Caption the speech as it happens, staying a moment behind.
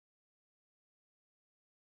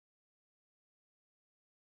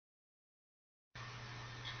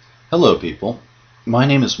Hello people, my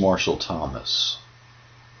name is Marshall Thomas.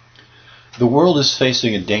 The world is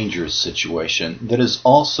facing a dangerous situation that is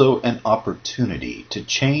also an opportunity to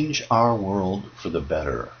change our world for the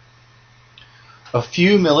better. A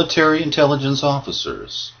few military intelligence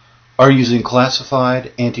officers are using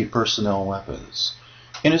classified anti-personnel weapons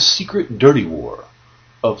in a secret dirty war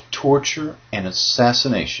of torture and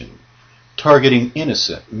assassination targeting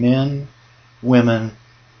innocent men, women,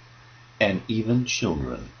 and even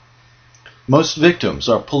children. Most victims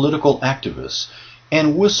are political activists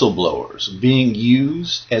and whistleblowers being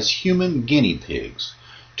used as human guinea pigs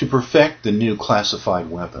to perfect the new classified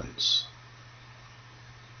weapons.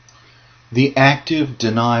 The Active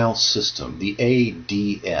Denial System, the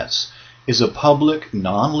ADS, is a public,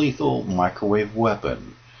 non-lethal microwave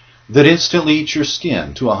weapon that instantly heats your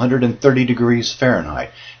skin to 130 degrees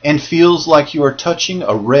Fahrenheit and feels like you are touching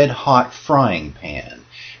a red-hot frying pan.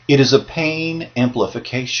 It is a pain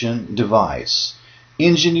amplification device,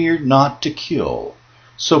 engineered not to kill,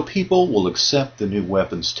 so people will accept the new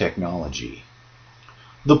weapons technology.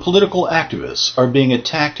 The political activists are being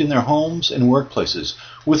attacked in their homes and workplaces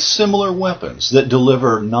with similar weapons that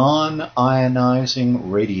deliver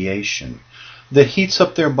non-ionizing radiation that heats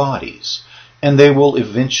up their bodies, and they will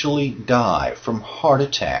eventually die from heart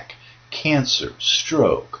attack, cancer,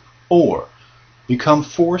 stroke, or become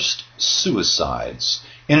forced suicides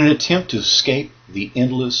in an attempt to escape the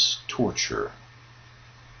endless torture.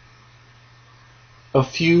 A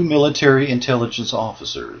few military intelligence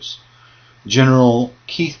officers, General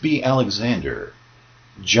Keith B. Alexander,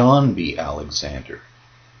 John B. Alexander,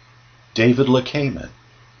 David LeCaman,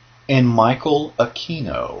 and Michael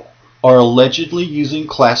Aquino, are allegedly using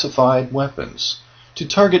classified weapons to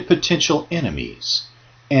target potential enemies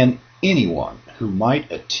and anyone who might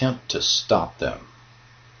attempt to stop them.